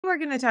We're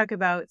going to talk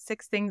about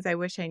 6 things I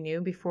wish I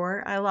knew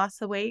before I lost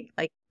the weight,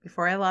 like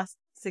before I lost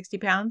 60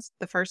 pounds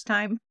the first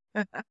time.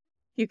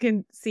 You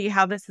can see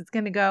how this is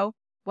going to go.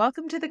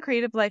 Welcome to the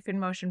Creative Life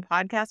in Motion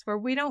podcast, where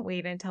we don't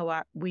wait until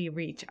we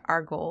reach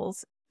our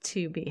goals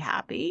to be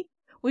happy.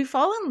 We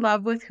fall in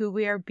love with who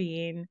we are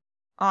being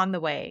on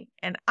the way.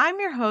 And I'm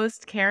your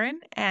host,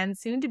 Karen, and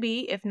soon to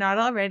be, if not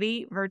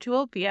already,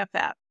 virtual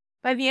BFF.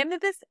 By the end of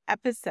this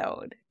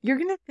episode, you're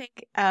going to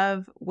think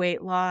of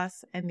weight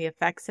loss and the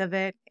effects of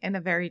it in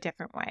a very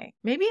different way.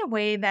 Maybe a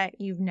way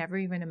that you've never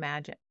even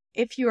imagined.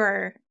 If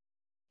you're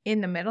in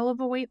the middle of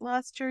a weight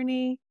loss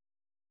journey,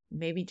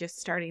 maybe just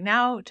starting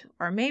out,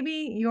 or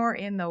maybe you're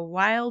in the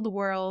wild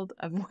world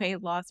of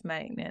weight loss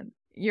maintenance,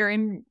 you're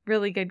in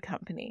really good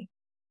company.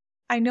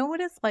 I know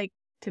what it's like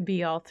to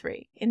be all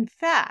three. In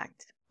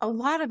fact, a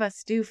lot of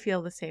us do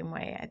feel the same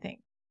way, I think.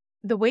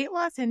 The weight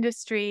loss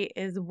industry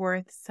is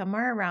worth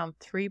somewhere around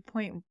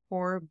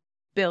 $3.4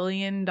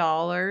 billion,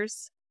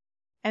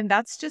 and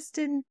that's just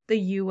in the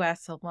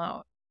US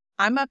alone.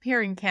 I'm up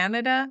here in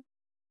Canada.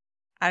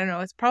 I don't know,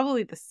 it's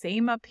probably the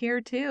same up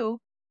here too,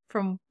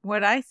 from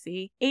what I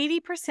see.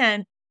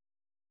 80%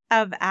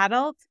 of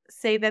adults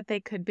say that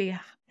they could be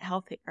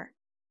healthier.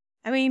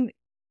 I mean,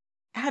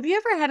 have you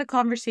ever had a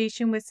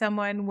conversation with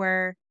someone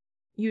where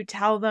you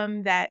tell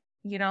them that,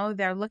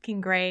 they're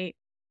looking great,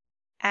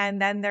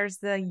 and then there's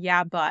the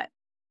yeah, but,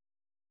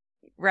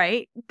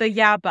 right? The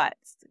yeah,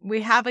 buts.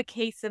 We have a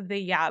case of the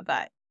yeah,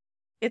 but.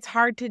 It's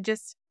hard to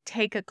just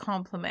take a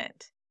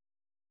compliment.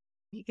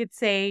 You could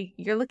say,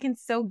 you're looking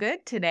so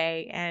good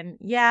today. And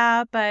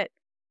yeah, but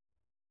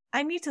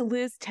I need to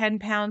lose 10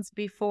 pounds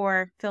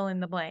before fill in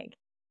the blank.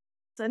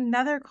 So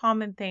another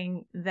common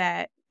thing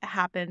that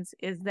happens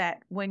is that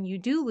when you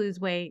do lose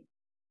weight,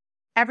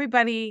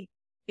 everybody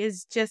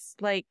is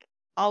just like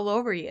all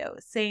over you,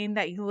 saying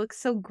that you look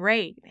so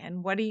great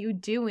and what are you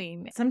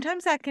doing?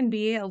 Sometimes that can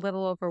be a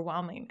little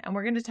overwhelming, and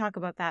we're going to talk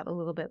about that a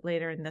little bit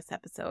later in this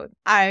episode.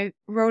 I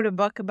wrote a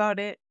book about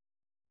it.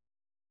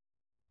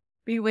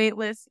 Be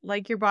weightless,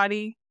 like your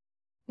body,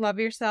 love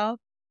yourself.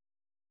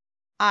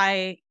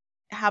 I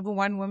have a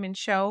one-woman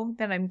show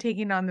that I'm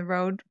taking on the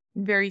road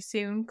very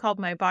soon called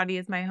My Body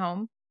is My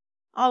Home,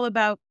 all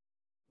about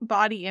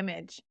body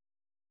image.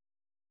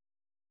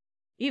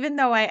 Even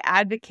though I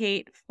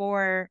advocate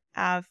for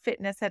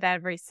fitness at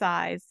every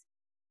size,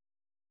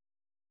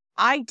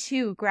 I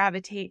too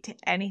gravitate to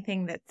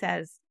anything that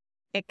says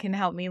it can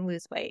help me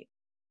lose weight.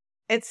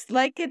 It's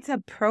like it's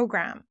a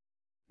program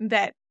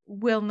that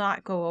will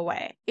not go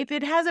away. If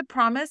it has a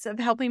promise of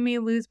helping me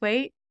lose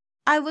weight,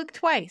 I look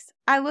twice.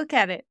 I look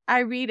at it.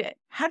 I read it.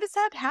 How does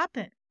that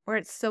happen? Where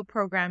it's so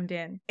programmed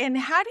in? And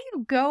how do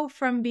you go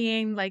from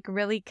being like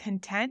really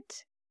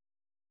content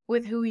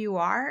with who you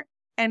are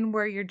and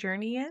where your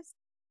journey is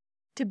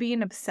to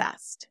being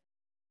obsessed?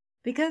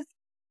 Because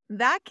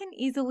that can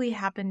easily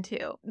happen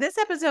too. This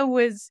episode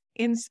was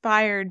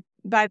inspired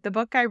by the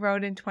book I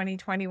wrote in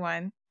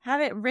 2021,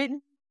 had it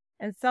written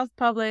and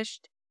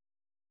self-published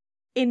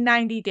in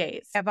 90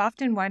 days. I've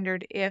often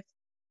wondered if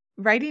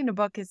writing a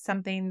book is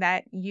something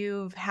that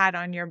you've had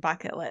on your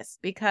bucket list,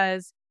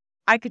 because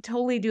I could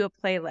totally do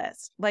a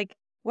playlist. Like,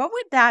 what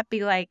would that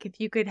be like if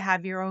you could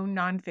have your own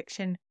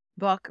nonfiction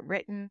book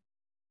written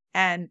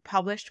and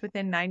published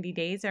within 90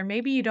 days? Or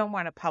maybe you don't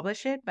want to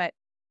publish it, but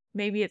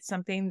maybe it's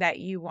something that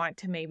you want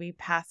to maybe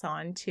pass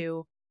on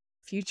to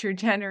future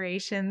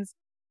generations.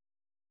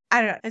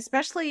 I don't know,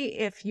 especially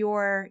if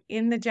you're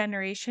in the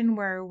generation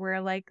where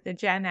we're like the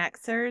Gen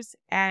Xers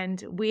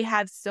and we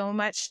have so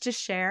much to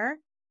share.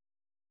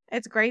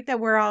 It's great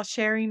that we're all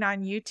sharing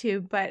on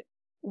YouTube, but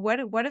what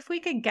if we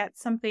could get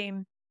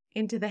something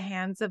into the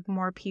hands of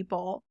more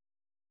people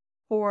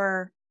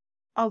for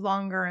a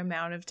longer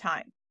amount of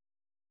time?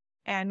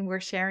 And we're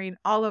sharing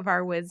all of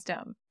our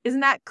wisdom. Isn't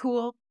that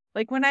cool?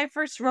 Like when I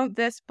first wrote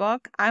this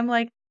book, I'm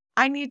like,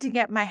 I need to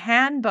get my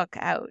handbook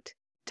out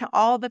to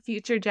all the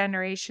future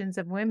generations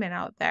of women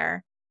out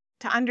there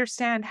to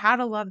understand how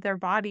to love their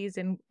bodies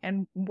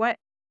and what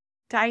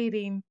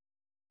dieting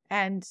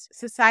and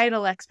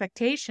societal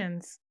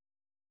expectations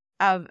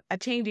of a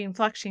changing,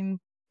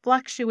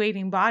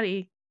 fluctuating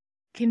body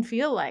can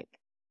feel like.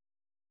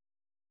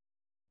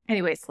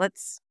 Anyways,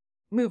 let's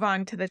move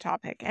on to the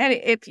topic. And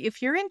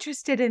if you're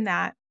interested in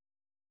that,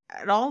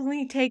 it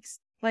only takes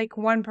like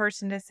one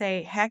person to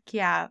say, heck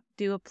yeah,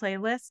 do a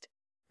playlist,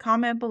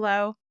 comment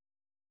below,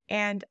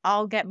 and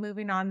I'll get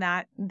moving on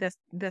that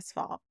this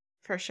fall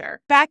for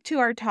sure. Back to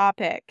our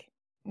topic.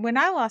 When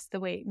I lost the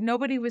weight,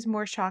 nobody was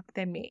more shocked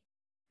than me.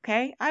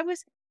 Okay? I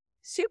was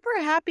super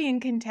happy and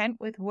content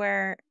with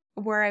where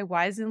I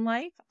was in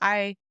life.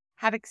 I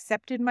had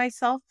accepted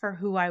myself for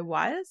who I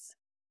was.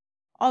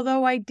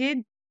 Although I did,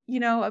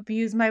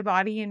 abuse my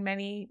body in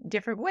many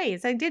different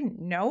ways. I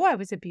didn't know I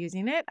was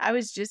abusing it. I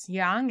was just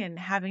young and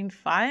having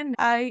fun.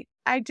 I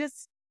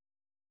just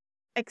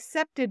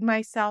accepted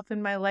myself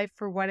in my life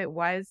for what it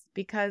was,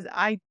 because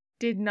I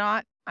did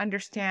not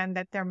understand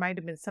that there might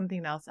have been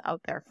something else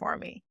out there for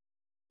me.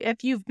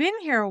 if you've been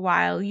here a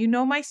while, you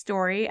know my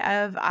story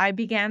of I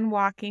began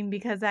walking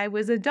because I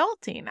was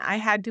adulting. I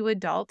had to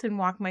adult and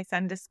walk my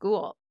son to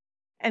school.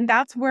 And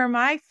that's where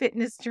my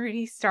fitness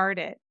journey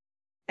started.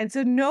 And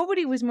so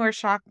nobody was more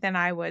shocked than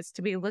I was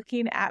to be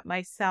looking at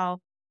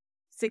myself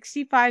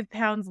 65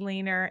 pounds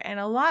leaner and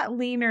a lot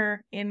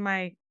leaner in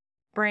my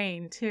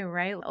brain too,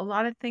 right? A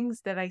lot of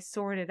things that I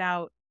sorted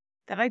out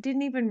that I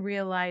didn't even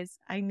realize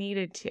I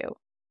needed to.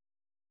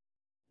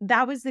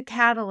 That was the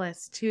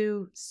catalyst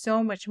to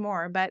so much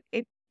more, but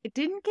it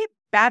didn't get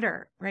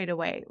better right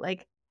away.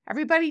 Like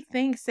everybody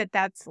thinks that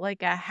that's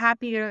like a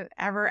happier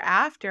ever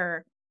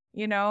after,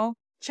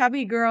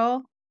 chubby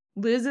girl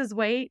loses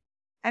weight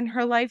and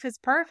her life is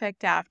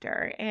perfect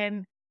after.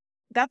 And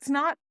that's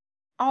not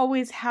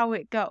always how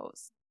it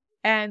goes.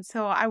 And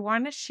so I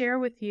want to share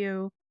with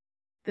you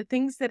the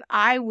things that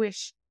I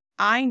wish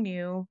I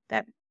knew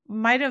that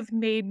might have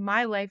made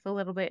my life a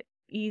little bit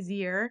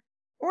easier,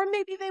 or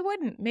maybe they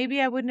wouldn't. Maybe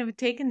I wouldn't have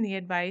taken the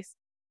advice.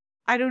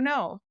 I don't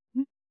know.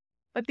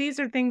 But these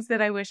are things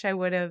that I wish I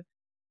would have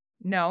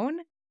known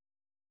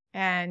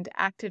and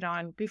acted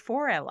on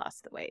before I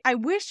lost the weight. I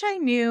wish I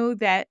knew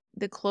that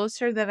the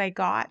closer that I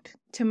got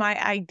to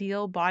my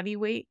ideal body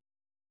weight,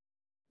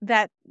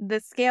 that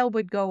the scale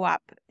would go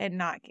up and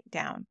not get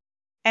down.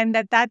 And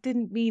that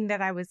didn't mean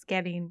that I was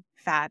getting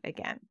fat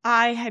again.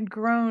 I had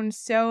grown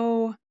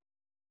so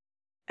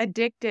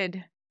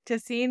addicted to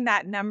seeing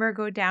that number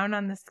go down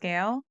on the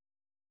scale.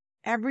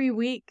 Every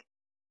week,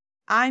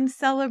 I'm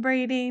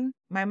celebrating.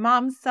 My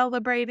mom's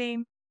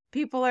celebrating.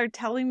 People are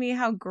telling me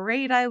how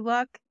great I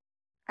look.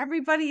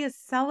 Everybody is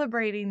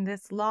celebrating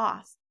this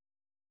loss.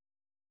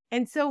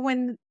 And so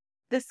when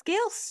the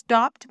scale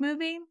stopped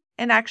moving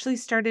and actually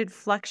started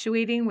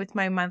fluctuating with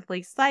my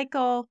monthly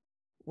cycle,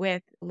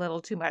 with a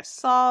little too much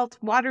salt,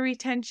 water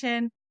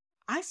retention,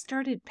 I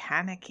started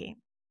panicking.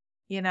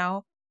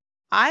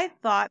 I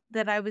thought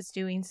that I was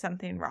doing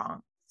something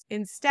wrong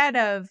instead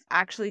of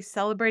actually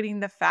celebrating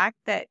the fact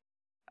that,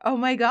 oh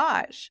my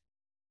gosh,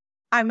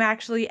 I'm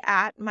actually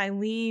at my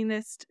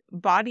leanest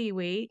body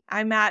weight.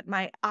 I'm at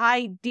my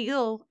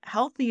ideal,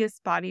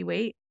 healthiest body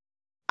weight.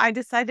 I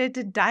decided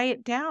to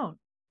diet down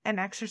and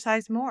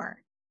exercise more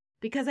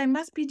because I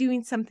must be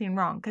doing something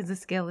wrong because the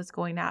scale is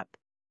going up.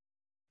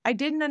 I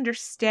didn't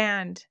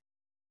understand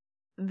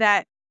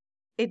that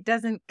it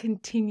doesn't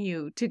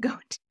continue to go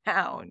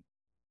down,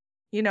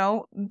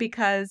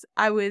 because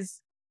I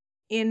was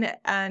in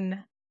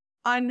an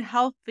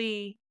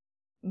unhealthy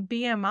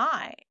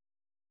BMI.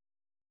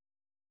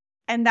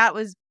 And that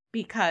was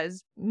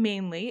because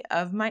mainly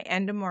of my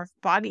endomorph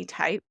body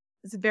type.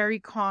 It's very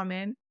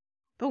common.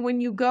 But when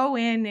you go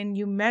in and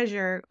you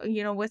measure,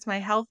 what's my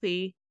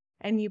healthy,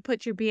 and you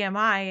put your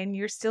BMI and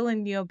you're still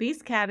in the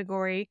obese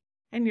category,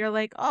 and you're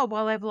like, oh,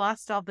 well, I've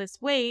lost all this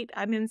weight.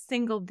 I'm in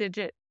single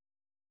digit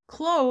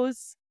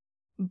clothes,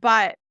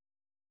 but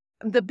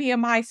the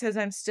BMI says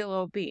I'm still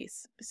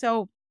obese.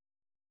 So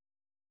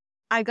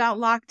I got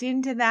locked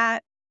into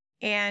that,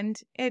 and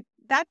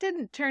that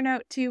didn't turn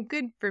out too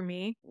good for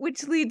me,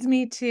 which leads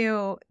me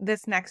to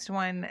this next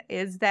one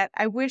is that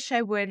I wish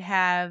I would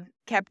have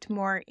kept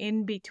more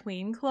in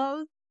between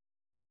clothes.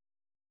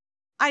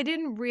 I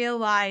didn't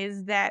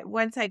realize that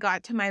once I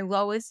got to my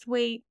lowest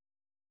weight,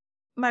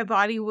 my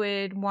body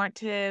would want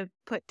to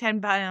put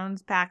 10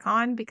 pounds back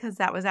on because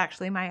that was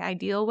actually my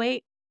ideal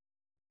weight.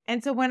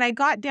 And so when I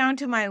got down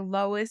to my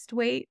lowest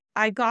weight,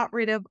 I got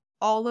rid of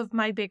all of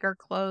my bigger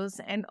clothes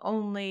and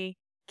only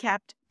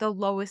kept the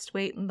lowest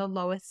weight and the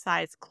lowest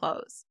size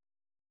clothes.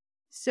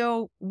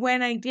 So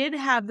when I did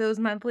have those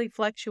monthly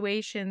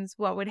fluctuations,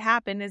 what would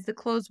happen is the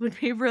clothes would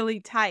be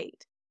really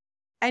tight.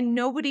 And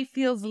nobody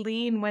feels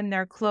lean when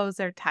their clothes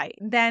are tight.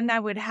 Then I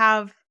would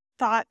have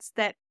thoughts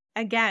that,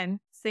 again,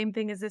 same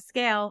thing as a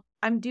scale,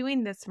 I'm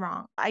doing this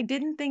wrong. I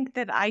didn't think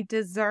that I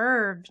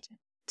deserved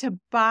to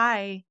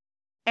buy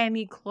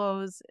any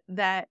clothes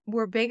that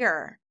were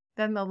bigger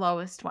than the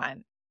lowest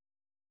one.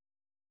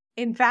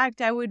 In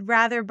fact, I would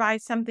rather buy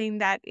something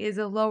that is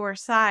a lower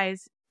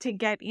size to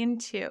get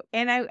into.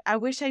 And I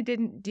wish I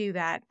didn't do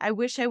that. I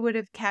wish I would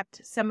have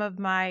kept some of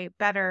my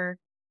better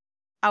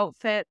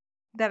outfits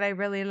that I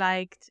really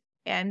liked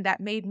and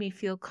that made me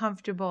feel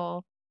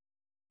comfortable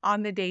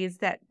on the days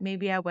that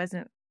maybe I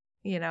wasn't,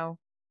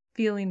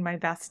 feeling my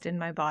best in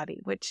my body,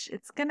 which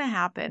it's going to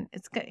happen.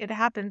 It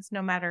happens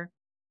no matter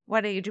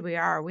what age we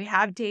are. We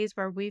have days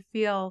where we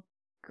feel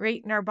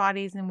great in our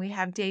bodies and we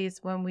have days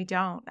when we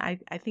don't. I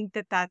think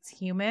that that's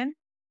human,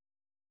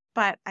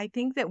 but I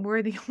think that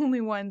we're the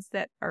only ones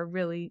that are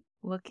really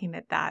looking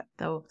at that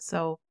though.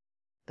 So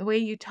the way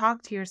you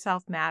talk to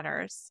yourself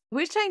matters.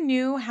 Wish I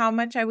knew how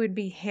much I would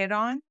be hit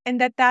on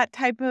and that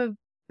type of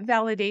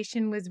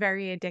validation was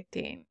very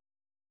addicting.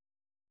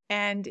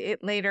 And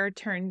it later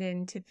turned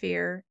into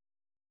fear.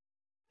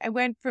 I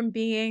went from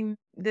being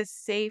this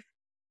safe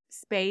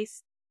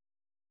space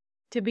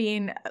to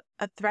being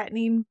a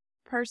threatening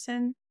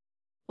person.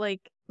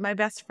 Like my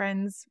best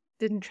friends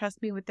didn't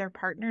trust me with their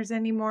partners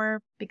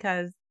anymore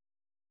because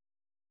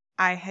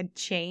I had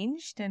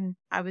changed and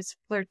I was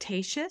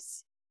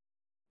flirtatious.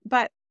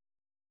 But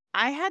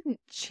I hadn't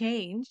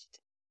changed.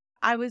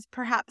 I was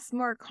perhaps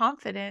more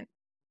confident,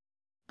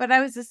 but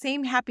I was the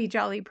same happy,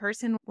 jolly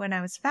person when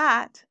I was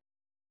fat.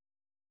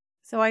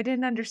 So I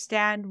didn't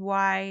understand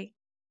why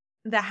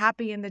the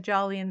happy and the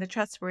jolly and the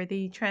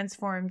trustworthy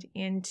transformed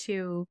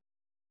into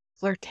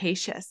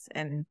flirtatious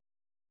and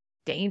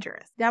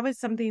dangerous. That was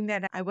something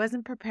that I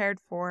wasn't prepared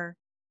for,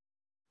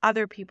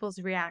 other people's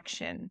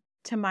reaction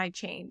to my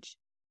change.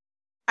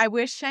 I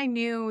wish I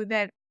knew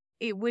that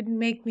it wouldn't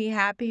make me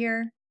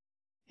happier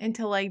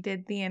until I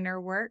did the inner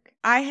work.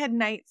 I had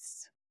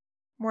nights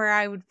where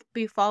I would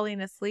be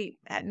falling asleep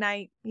at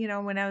night,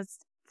 when I was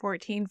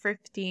 14,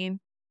 15,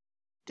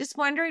 just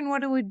wondering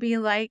what it would be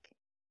like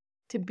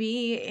to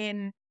be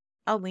in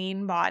a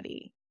lean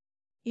body,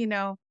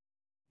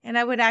 and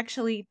I would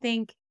actually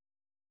think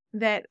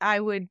that I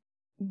would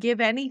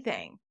give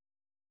anything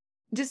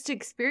just to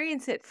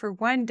experience it for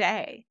one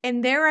day.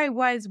 And there I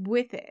was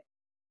with it,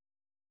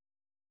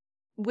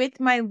 with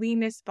my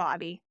leanest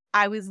body.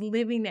 I was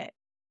living it.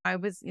 I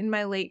was in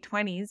my late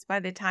 20s by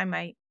the time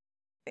I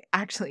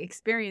actually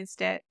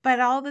experienced it, but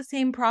all the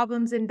same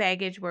problems and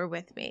baggage were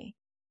with me.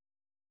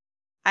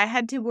 I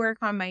had to work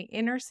on my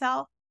inner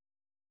self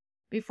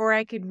before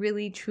I could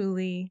really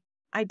truly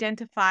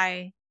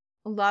identify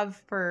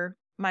love for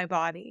my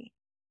body.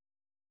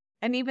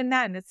 And even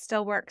then, it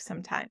still works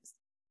sometimes.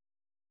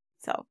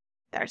 So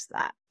there's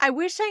that. I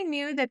wish I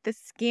knew that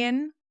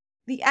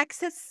the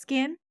excess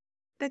skin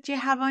that you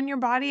have on your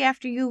body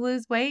after you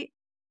lose weight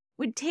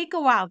would take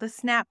a while to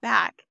snap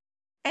back.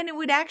 And it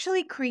would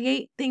actually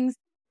create things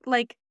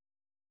like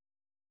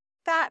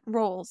fat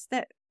rolls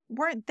that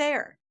weren't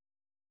there.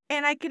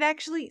 And I could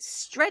actually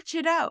stretch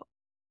it out.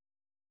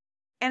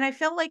 And I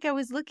felt like I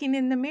was looking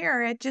in the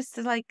mirror at just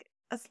like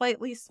a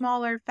slightly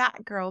smaller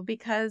fat girl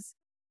because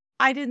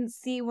I didn't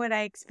see what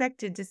I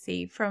expected to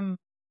see from,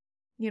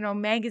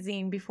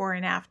 magazine before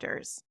and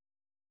afters.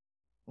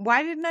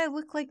 Why didn't I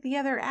look like the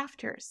other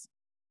afters?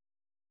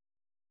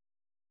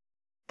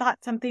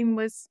 Thought something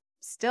was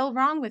still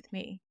wrong with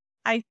me.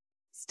 I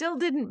still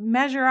didn't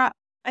measure up.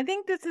 I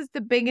think this is the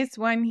biggest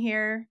one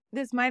here.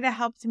 This might have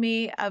helped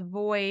me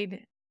avoid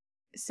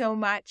so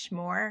much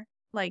more,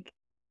 like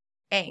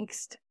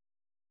angst,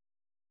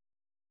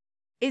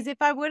 is if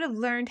I would have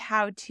learned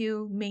how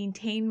to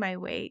maintain my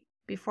weight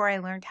before I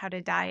learned how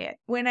to diet.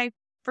 When I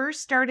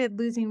first started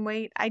losing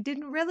weight, I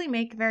didn't really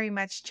make very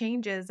much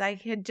changes. I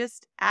had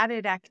just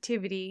added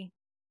activity,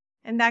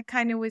 and that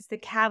kind of was the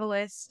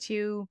catalyst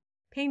to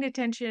paying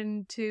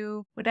attention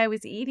to what I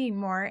was eating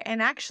more.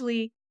 And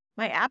actually,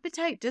 my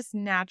appetite just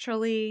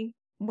naturally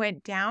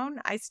went down.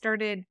 I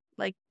started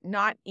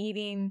not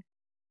eating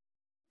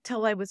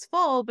till I was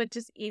full, but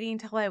just eating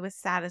till I was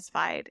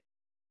satisfied.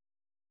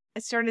 I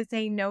started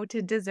saying no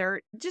to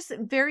dessert, just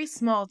very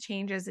small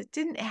changes. It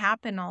didn't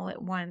happen all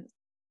at once.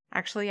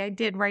 Actually, I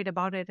did write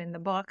about it in the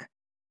book.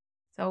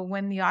 So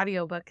when the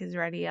audiobook is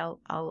ready, I'll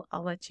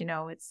let you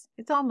know. It's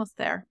almost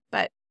there.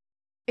 But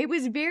it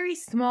was very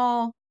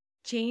small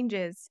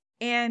changes.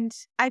 And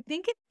I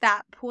think at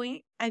that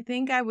point,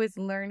 I was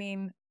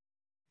learning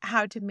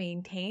how to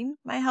maintain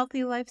my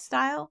healthy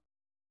lifestyle.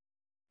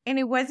 And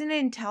it wasn't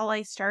until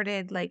I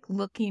started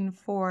looking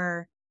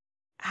for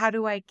how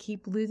do I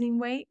keep losing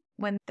weight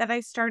that I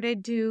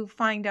started to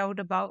find out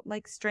about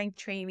strength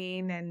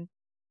training and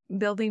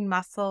building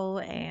muscle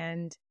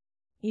and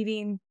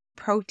eating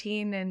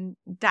protein and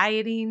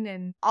dieting,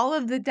 and all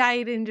of the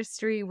diet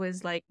industry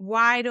was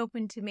wide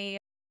open to me.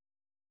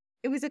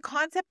 It was a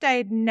concept I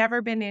had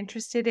never been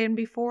interested in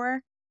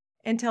before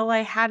until I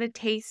had a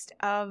taste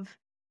of,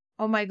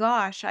 oh my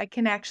gosh, I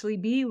can actually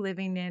be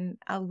living in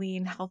a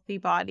lean, healthy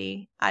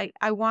body.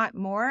 I want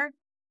more.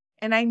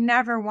 And I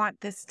never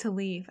want this to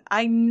leave.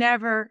 I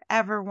never,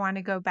 ever want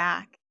to go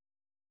back.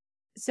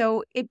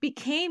 So it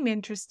became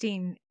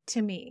interesting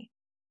to me.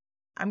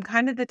 I'm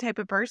kind of the type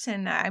of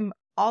person, I'm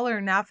all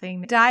or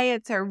nothing.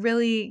 Diets are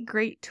really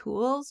great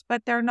tools,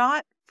 but they're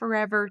not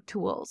forever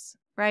tools,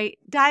 right?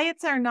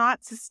 Diets are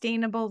not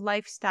sustainable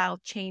lifestyle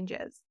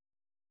changes.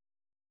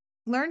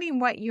 Learning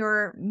what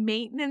your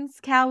maintenance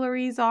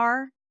calories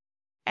are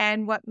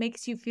and what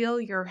makes you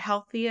feel your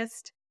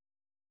healthiest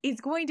is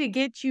going to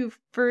get you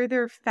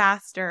further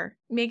faster.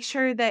 Make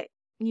sure that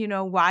you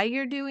know why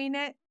you're doing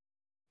it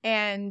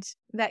and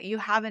that you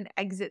have an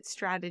exit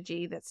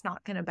strategy that's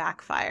not going to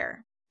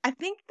backfire. I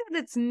think that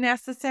it's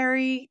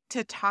necessary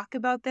to talk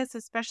about this,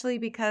 especially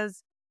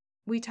because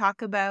we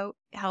talk about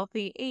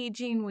healthy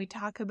aging, we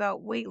talk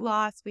about weight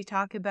loss, we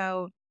talk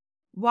about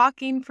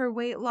walking for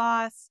weight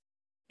loss.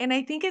 And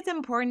I think it's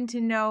important to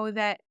know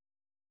that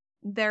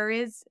there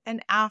is an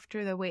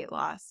after the weight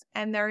loss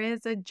and there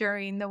is a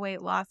during the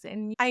weight loss.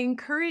 And I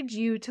encourage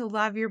you to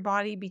love your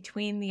body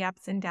between the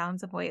ups and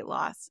downs of weight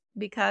loss,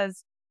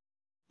 because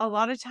a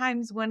lot of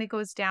times when it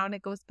goes down,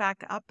 it goes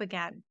back up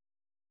again.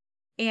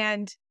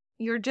 And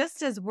you're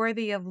just as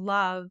worthy of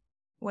love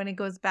when it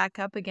goes back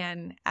up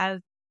again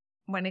as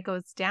when it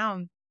goes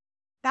down.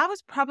 That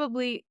was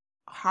probably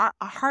a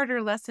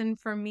harder lesson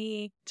for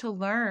me to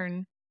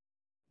learn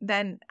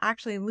than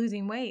actually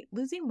losing weight.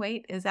 Losing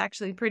weight is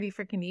actually pretty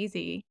freaking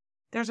easy.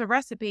 there's a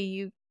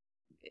recipe.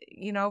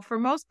 For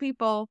most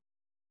people,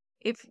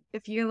 if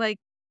you like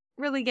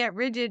really get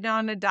rigid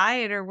on a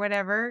diet or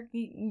whatever,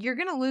 you're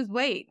going to lose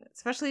weight,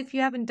 especially if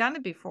you haven't done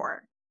it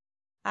before.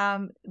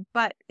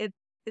 But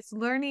it's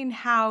learning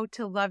how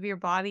to love your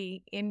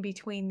body in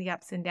between the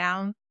ups and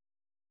downs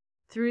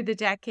through the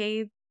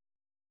decades,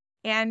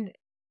 and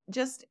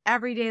just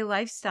everyday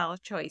lifestyle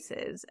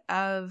choices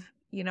of,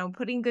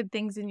 putting good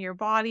things in your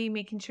body,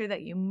 making sure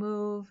that you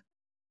move.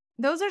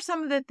 Those are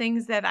some of the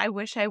things that I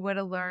wish I would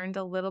have learned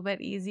a little bit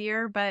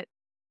easier, but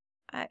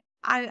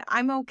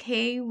I'm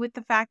okay with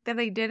the fact that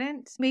I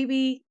didn't.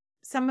 Maybe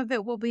some of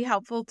it will be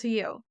helpful to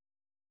you.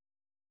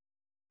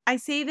 I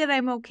say that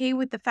I'm okay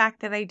with the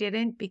fact that I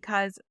didn't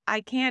because I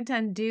can't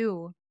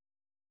undo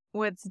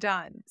what's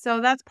done.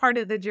 So that's part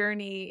of the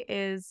journey,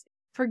 is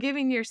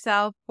forgiving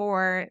yourself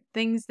for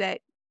things that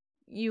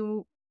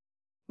you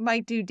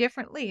might do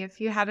differently if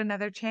you had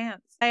another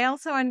chance. I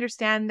also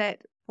understand that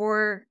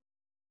for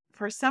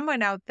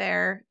someone out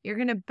there, you're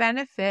going to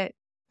benefit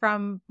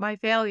from my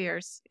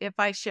failures if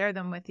I share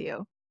them with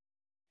you.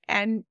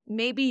 And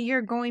maybe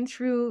you're going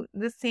through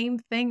the same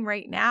thing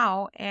right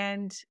now,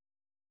 and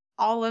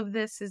all of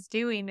this is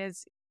doing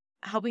is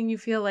helping you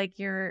feel like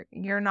you're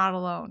not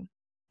alone.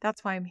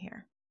 That's why I'm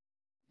here.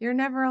 You're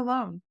never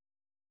alone.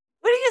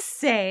 What do you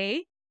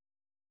say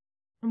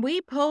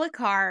we pull a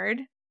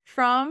card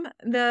from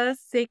the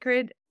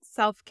Sacred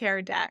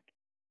Self-Care deck?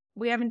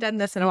 We haven't done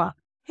this in a while.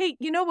 Hey,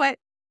 you know what?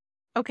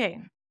 Okay.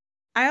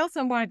 I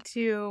also want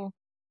to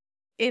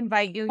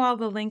invite you, all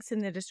the links in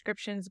the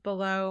descriptions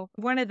below.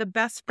 One of the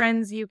best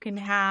friends you can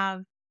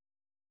have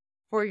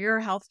for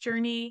your health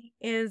journey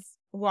is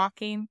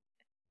walking.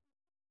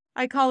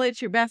 I call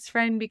it your best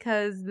friend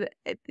because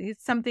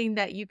it's something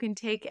that you can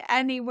take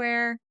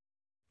anywhere.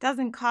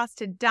 Doesn't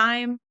cost a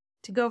dime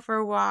to go for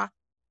a walk.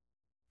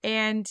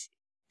 And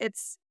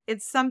it's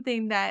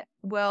something that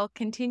will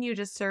continue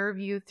to serve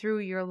you through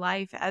your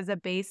life as a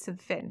base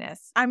of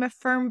fitness. I'm a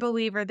firm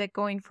believer that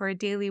going for a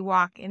daily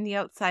walk in the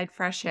outside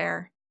fresh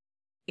air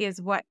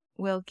is what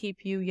will keep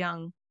you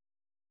young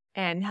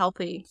and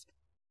healthy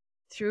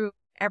through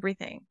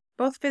everything,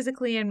 both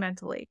physically and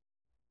mentally.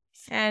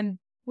 And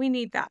we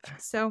need that.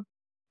 So,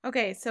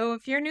 okay, so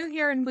if you're new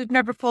here and we've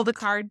never pulled a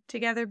card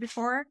together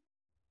before,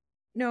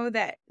 know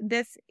that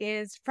this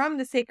is from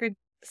the Sacred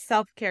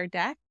Self-Care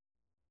deck.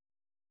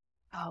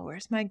 Oh,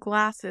 where's my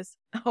glasses?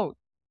 Oh,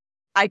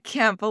 I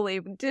can't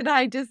believe, did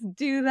I just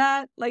do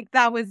that? Like,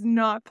 that was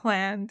not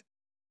planned.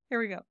 Here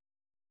we go.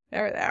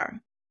 There they are.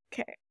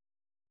 Okay.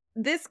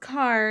 This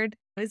card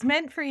is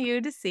meant for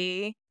you to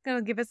see. It's going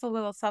to give us a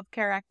little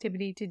self-care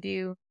activity to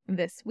do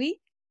this week.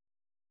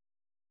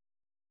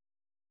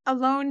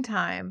 Alone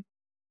time.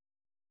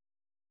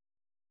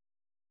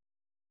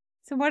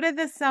 So what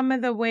are some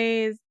of the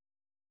ways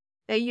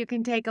that you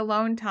can take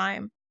alone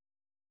time?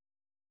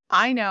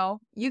 I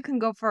know, you can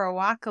go for a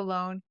walk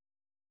alone.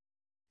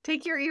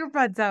 Take your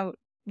earbuds out.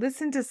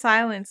 Listen to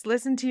silence.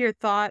 Listen to your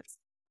thoughts.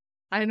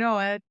 I know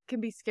it can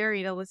be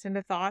scary to listen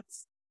to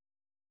thoughts.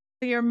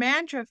 Your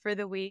mantra for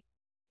the week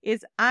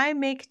is, I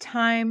make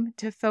time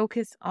to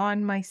focus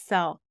on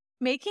myself.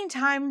 Making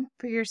time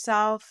for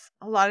yourself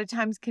a lot of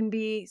times can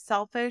be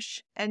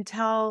selfish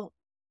until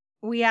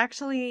we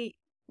actually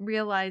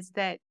realize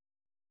that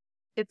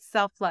it's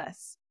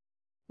selfless.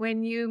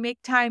 When you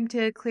make time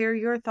to clear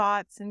your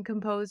thoughts and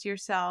compose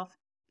yourself,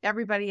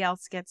 everybody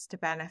else gets to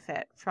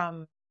benefit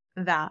from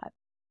that.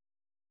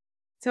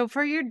 So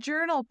for your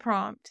journal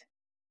prompt,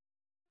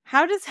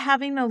 how does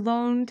having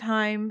alone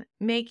time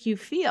make you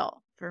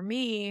feel? For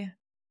me,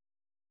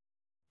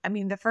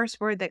 the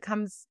first word that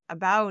comes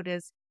about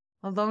is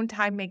alone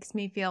time makes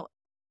me feel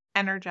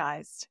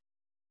energized.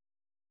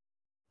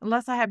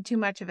 Unless I have too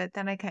much of it,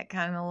 then I get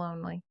kind of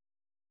lonely.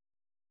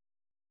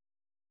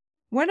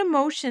 What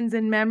emotions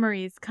and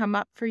memories come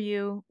up for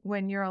you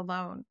when you're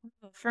alone?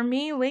 For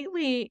me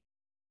lately,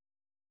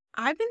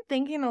 I've been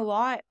thinking a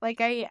lot.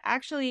 Like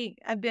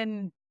I've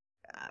been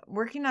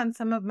working on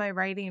some of my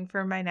writing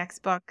for my next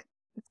book.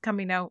 It's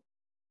coming out.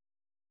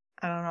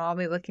 I don't know. I'll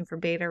be looking for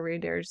beta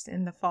readers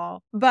in the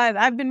fall. But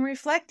I've been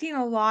reflecting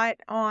a lot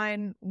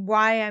on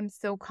why I'm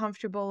so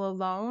comfortable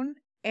alone.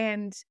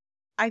 And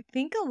I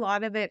think a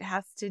lot of it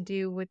has to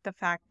do with the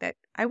fact that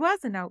I was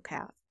an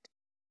outcast.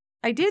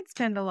 I did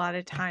spend a lot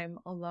of time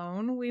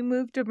alone. We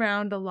moved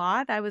around a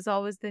lot. I was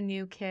always the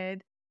new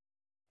kid.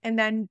 And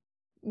then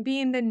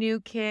being the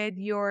new kid,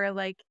 you're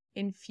like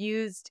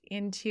infused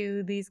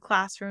into these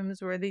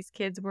classrooms where these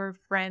kids were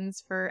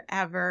friends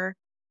forever.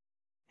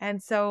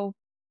 And so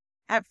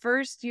at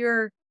first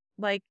you're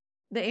like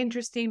the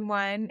interesting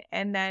one,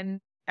 and then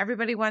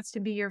everybody wants to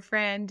be your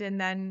friend,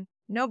 and then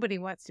nobody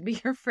wants to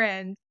be your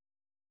friend.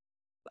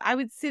 I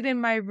would sit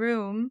in my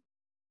room.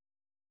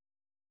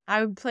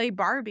 I would play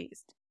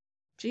Barbies.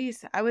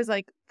 Geez, I was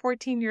like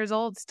 14 years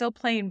old, still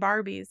playing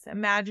Barbies,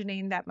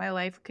 imagining that my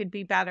life could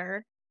be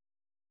better.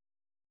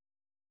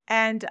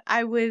 And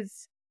I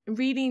was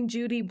reading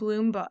Judy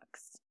Blume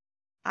books.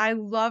 I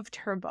loved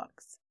her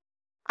books.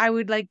 I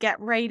would like get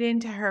right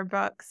into her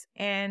books,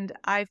 and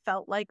I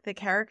felt like the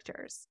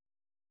characters.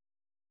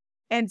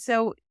 And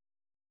so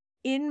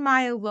in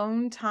my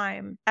alone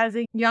time as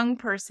a young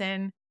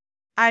person,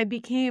 I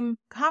became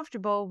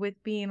comfortable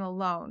with being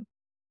alone.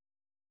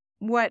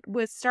 What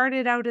was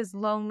started out as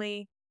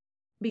lonely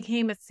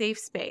became a safe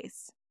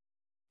space,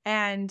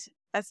 and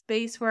a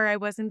space where I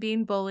wasn't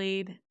being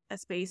bullied, a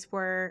space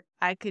where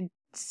I could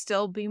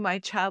still be my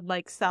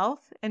childlike self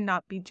and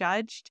not be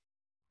judged,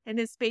 and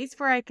a space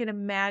where I could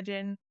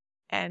imagine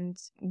and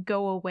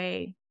go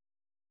away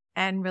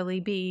and really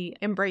be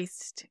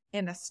embraced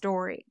in a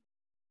story.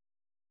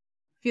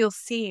 Feel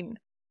seen.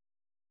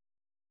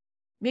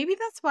 Maybe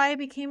that's why I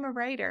became a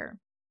writer,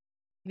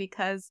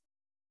 because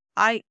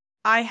I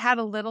had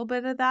a little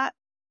bit of that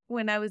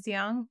when I was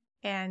young,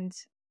 and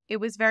it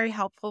was very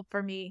helpful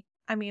for me.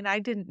 I mean, I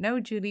didn't know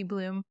Judy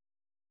Blume,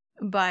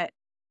 but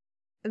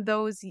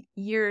those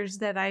years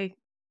that I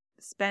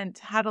spent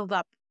huddled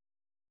up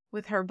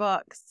with her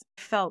books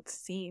felt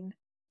seen.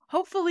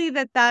 Hopefully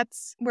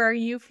that's where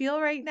you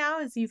feel right now,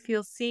 is you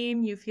feel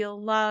seen, you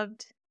feel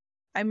loved.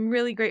 I'm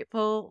really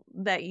grateful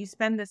that you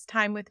spend this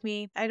time with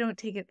me. I don't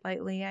take it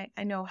lightly.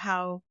 I know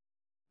how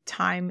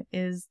time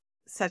is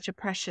such a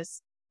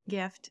precious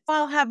gift.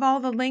 I'll have all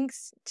the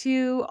links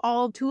to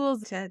all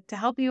tools to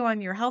help you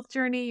on your health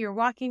journey, your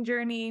walking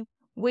journey,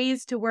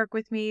 ways to work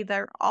with me.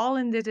 They're all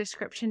in the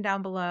description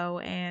down below.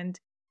 And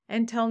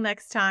until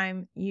next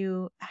time,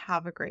 you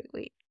have a great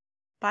week.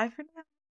 Bye for now.